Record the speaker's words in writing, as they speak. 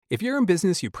If you're in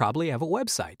business, you probably have a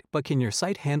website, but can your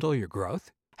site handle your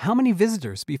growth? How many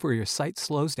visitors before your site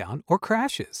slows down or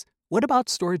crashes? What about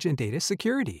storage and data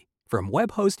security? From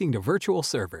web hosting to virtual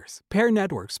servers, Pair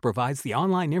Networks provides the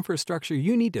online infrastructure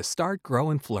you need to start, grow,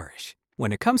 and flourish.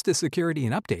 When it comes to security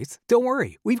and updates, don't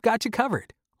worry, we've got you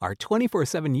covered. Our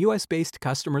 24/7 US-based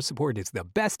customer support is the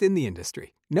best in the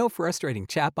industry. No frustrating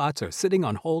chatbots or sitting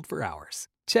on hold for hours.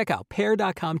 Check out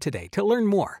Pair.com today to learn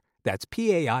more. That's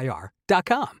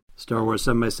PAIR.com. Star Wars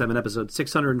 7x7, episode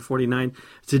 649.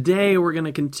 Today we're going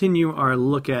to continue our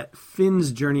look at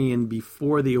Finn's journey in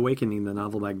Before the Awakening, the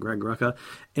novel by Greg Rucka,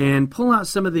 and pull out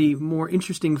some of the more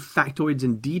interesting factoids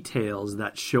and details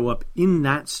that show up in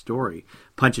that story.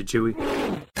 Punch it, Chewie.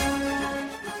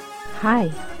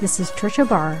 Hi, this is Trisha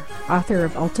Barr, author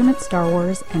of Ultimate Star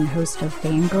Wars and host of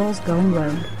Fangirls Going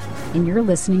Rogue, and you're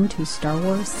listening to Star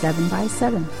Wars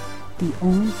 7x7, the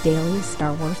only daily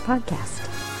Star Wars podcast.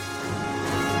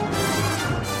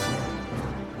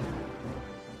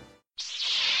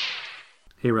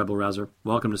 Hey, Rebel Rouser.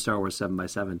 Welcome to Star Wars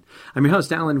 7x7. I'm your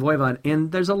host, Alan Voivod,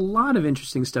 and there's a lot of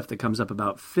interesting stuff that comes up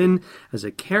about Finn as a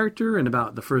character and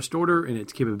about the First Order and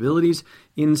its capabilities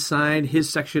inside his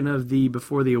section of the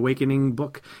Before the Awakening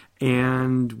book,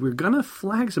 and we're going to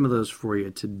flag some of those for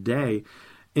you today.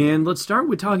 And let's start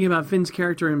with talking about Finn's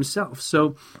character himself.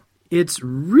 So it's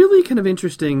really kind of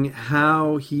interesting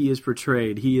how he is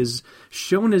portrayed. He is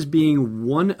shown as being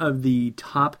one of the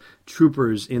top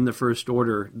troopers in the First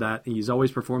Order, that he's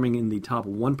always performing in the top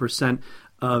 1%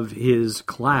 of his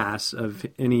class. Of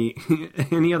any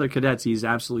other cadets, he's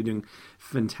absolutely doing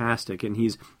fantastic, and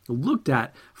he's looked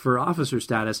at for officer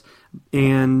status,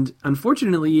 and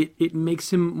unfortunately it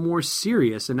makes him more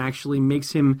serious and actually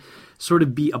makes him sort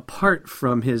of be apart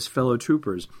from his fellow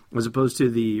troopers, as opposed to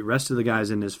the rest of the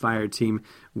guys in his fire team,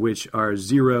 which are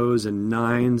zeros and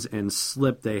nines and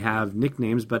slip. They have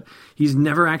nicknames, but he's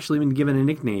never actually been given a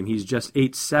nickname. He's just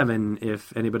 87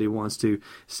 if anybody wants to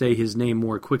say his name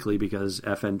more quickly, because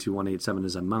FN2187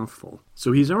 is a mouthful.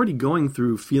 So he's already going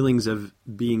through feelings of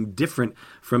being different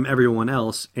from everyone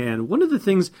else, and one of the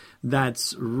things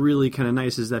that's really kind of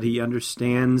nice is that he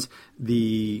understands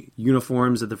the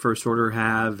uniforms that the First Order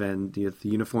have, and the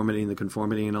uniformity and the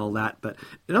conformity and all that, but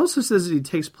it also says that he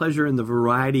takes pleasure in the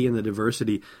variety and the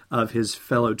diversity of his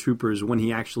fellow troopers when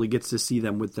he actually gets to see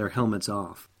them with their helmets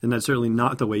off. And that's certainly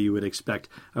not the way you would expect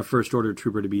a First Order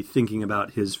trooper to be thinking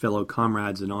about his fellow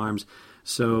comrades in arms.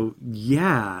 So,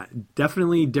 yeah,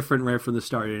 definitely different right from the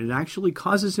start. And it actually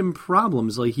causes him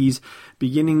problems. Like, he's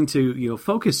beginning to,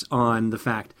 focus on the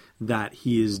fact that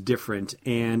he is different.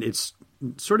 And it's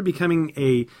sort of becoming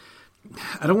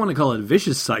I don't want to call it a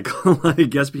vicious cycle, I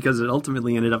guess, because it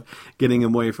ultimately ended up getting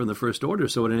him away from the First Order,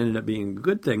 so it ended up being a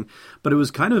good thing. But it was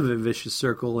kind of a vicious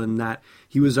circle in that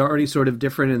he was already sort of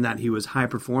different, in that he was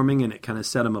high-performing, and it kind of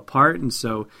set him apart. And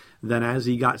so then as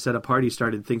he got set apart, he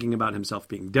started thinking about himself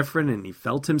being different, and he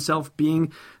felt himself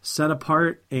being set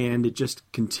apart, and it just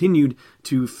continued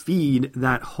to feed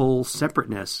that whole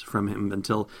separateness from him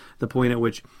until the point at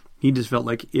which he just felt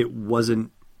like it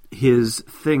wasn't his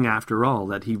thing after all,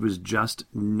 that he was just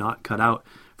not cut out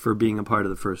for being a part of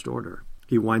the First Order.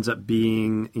 He winds up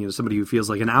being, somebody who feels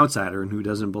like an outsider and who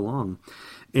doesn't belong.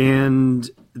 And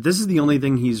this is the only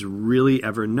thing he's really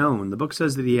ever known. The book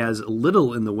says that he has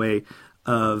little in the way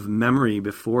of memory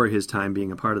before his time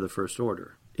being a part of the First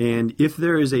Order. And if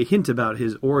there is a hint about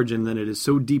his origin, then it is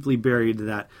so deeply buried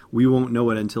that we won't know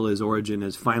it until his origin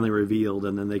is finally revealed,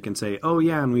 and then they can say, oh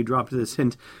yeah, and we dropped this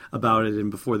hint about it in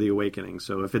Before the Awakening.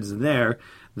 So if it's there,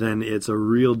 then it's a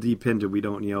real deep hint and we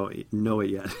don't know it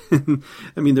yet.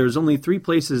 I mean, there's only 3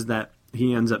 places that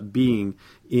he ends up being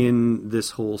in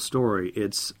this whole story.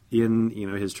 It's in,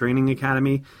 his training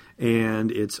academy,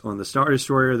 and it's on the Star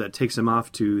Destroyer that takes him off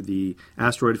to the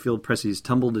asteroid field Pressey's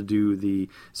Tumble to do the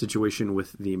situation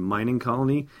with the mining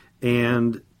colony,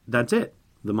 and that's it.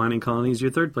 The mining colony is your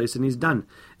 3rd place, and he's done.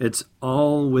 It's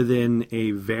all within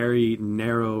a very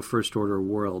narrow First Order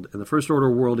world. And the First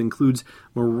Order world includes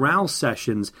morale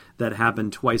sessions that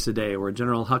happen twice a day, where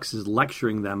General Hux is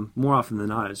lecturing them, more often than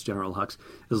not it's General Hux,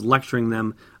 is lecturing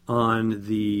them on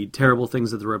the terrible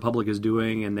things that the Republic is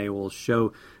doing, and they will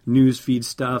show news feed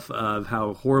stuff of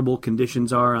how horrible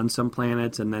conditions are on some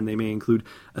planets, and then they may include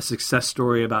a success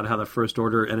story about how the First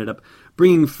Order ended up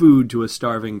bringing food to a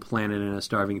starving planet and a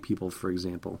starving people, for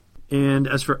example. And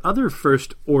as for other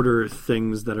First Order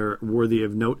things that are worthy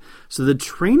of note, so the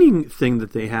training thing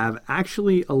that they have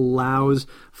actually allows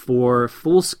for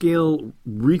full-scale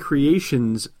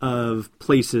recreations of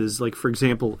places. Like, for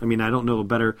example, I don't know a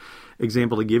better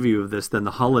example to give you of this than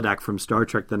the holodeck from Star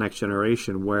Trek The Next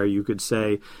Generation, where you could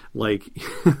say, like,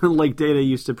 like Data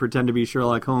used to pretend to be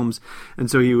Sherlock Holmes, and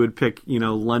so he would pick,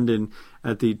 London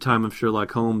at the time of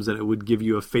Sherlock Holmes, and it would give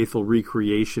you a faithful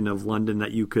recreation of London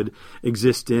that you could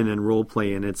exist in and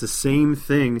roleplay in. It's the same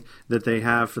thing that they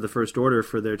have for the First Order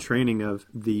for their training of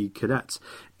the cadets.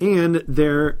 And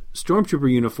their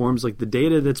stormtrooper uniforms, like the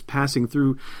data that's passing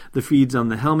through the feeds on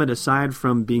the helmet, aside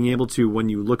from being able to, when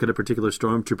you look at a particular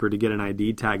stormtrooper, to get an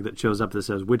ID tag that shows up that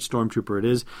says which stormtrooper it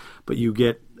is, but you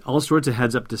get all sorts of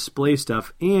heads-up display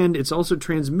stuff, and it's also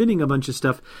transmitting a bunch of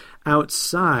stuff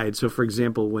outside. So, for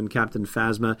example, when Captain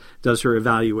Phasma does her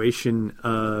evaluation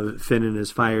of Finn and his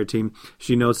fire team,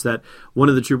 she notes that one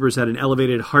of the troopers had an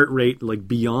elevated heart rate, like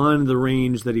beyond the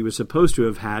range that he was supposed to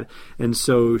have had, and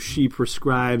so she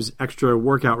prescribes extra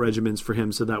workout regimens for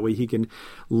him so that way he can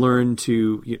learn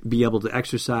to be able to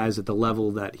exercise at the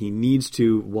level that he needs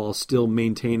to while still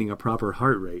maintaining a proper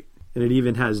heart rate. And it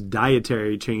even has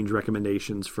dietary change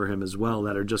recommendations for him as well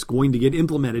that are just going to get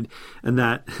implemented, and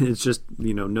that it's just,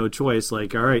 no choice.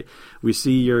 Like, all right, we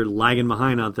see you're lagging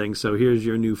behind on things, so here's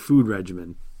your new food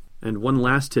regimen. And one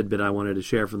last tidbit I wanted to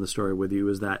share from the story with you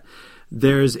is that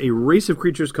there's a race of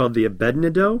creatures called the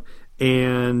Abednedo,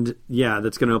 and yeah,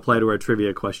 that's going to apply to our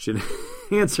trivia question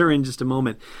answer in just a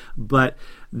moment. But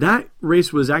that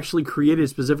race was actually created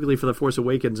specifically for The Force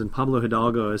Awakens, and Pablo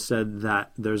Hidalgo has said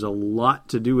that there's a lot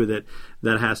to do with it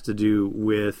that has to do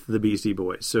with the Beastie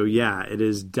Boys. So yeah, it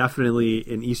is definitely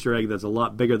an Easter egg that's a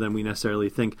lot bigger than we necessarily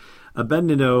think.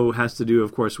 Abednedo has to do,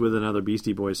 of course, with another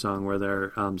Beastie Boys song where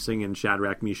they're singing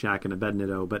Shadrach, Meshach, and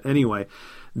Abednego. But anyway,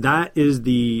 that is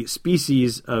the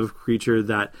species of creature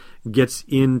that gets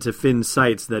into Finn's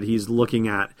sights that he's looking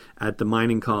at the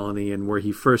mining colony, and where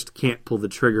he first can't pull the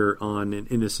trigger on an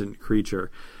innocent creature,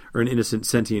 or an innocent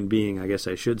sentient being, I guess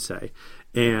I should say.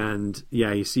 And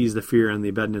yeah, he sees the fear on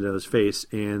the Abednedo's face,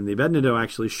 and the Abednedo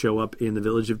actually show up in the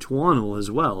village of Tuanul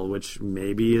as well, which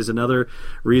maybe is another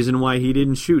reason why he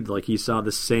didn't shoot. Like, he saw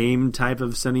the same type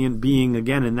of sentient being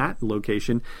again in that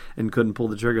location and couldn't pull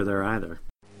the trigger there either.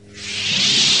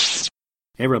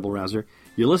 Hey, Rebel Rouser.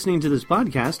 You're listening to this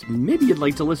podcast, maybe you'd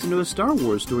like to listen to a Star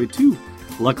Wars story too.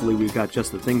 Luckily, we've got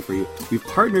just the thing for you. We've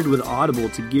partnered with Audible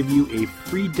to give you a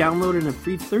free download and a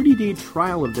free 30-day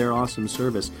trial of their awesome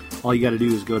service. All you got to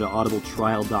do is go to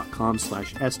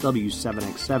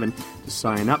audibletrial.com/SW7X7 to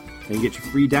sign up and get your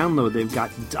free download. They've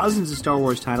got dozens of Star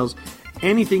Wars titles,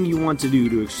 anything you want to do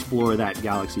to explore that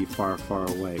galaxy far, far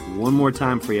away. One more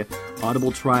time for you,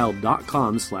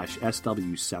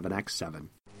 audibletrial.com/SW7X7.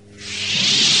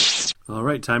 All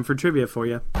right, time for trivia for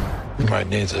you. You might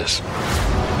need this.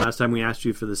 Last time we asked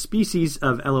you for the species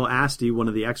of Elo Asti, one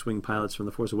of the X-Wing pilots from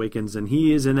The Force Awakens, and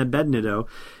he is an Abednedo.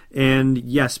 And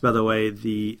yes, by the way,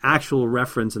 the actual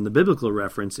reference and the biblical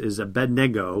reference is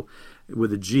Abednego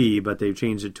with a G, but they've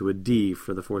changed it to a D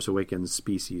for The Force Awakens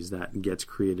species that gets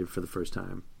created for the first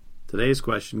time. Today's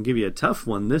question, give you a tough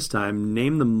one this time.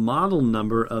 Name the model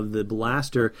number of the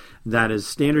blaster that is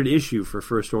standard issue for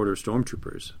First Order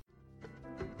Stormtroopers.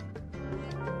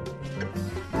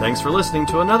 Thanks for listening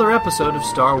to another episode of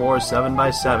Star Wars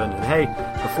 7x7. And hey,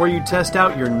 before you test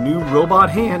out your new robot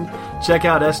hand, check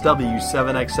out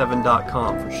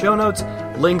SW7X7.com for show notes,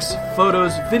 links,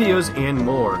 photos, videos, and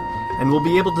more. And we'll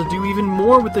be able to do even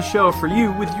more with the show for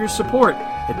you with your support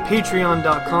at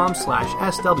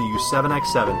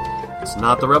patreon.com/SW7X7. It's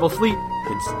not the Rebel Fleet,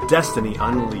 it's Destiny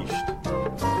Unleashed.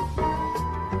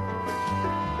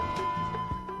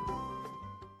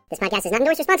 This podcast is not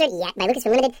endorsed or sponsored yet by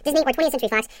Lucasfilm Limited, Disney, or 20th Century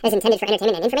Fox, and is intended for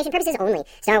entertainment and information purposes only.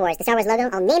 Star Wars, the Star Wars logo,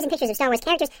 all names and pictures of Star Wars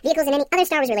characters, vehicles, and any other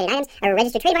Star Wars-related items are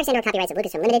registered trademarks and/or copyrights of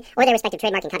Lucasfilm Limited or their respective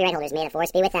trademark and copyright holders. May the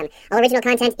Force be with them. All original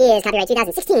content is copyright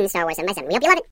 2016 Star Wars 7x7. We hope you love it.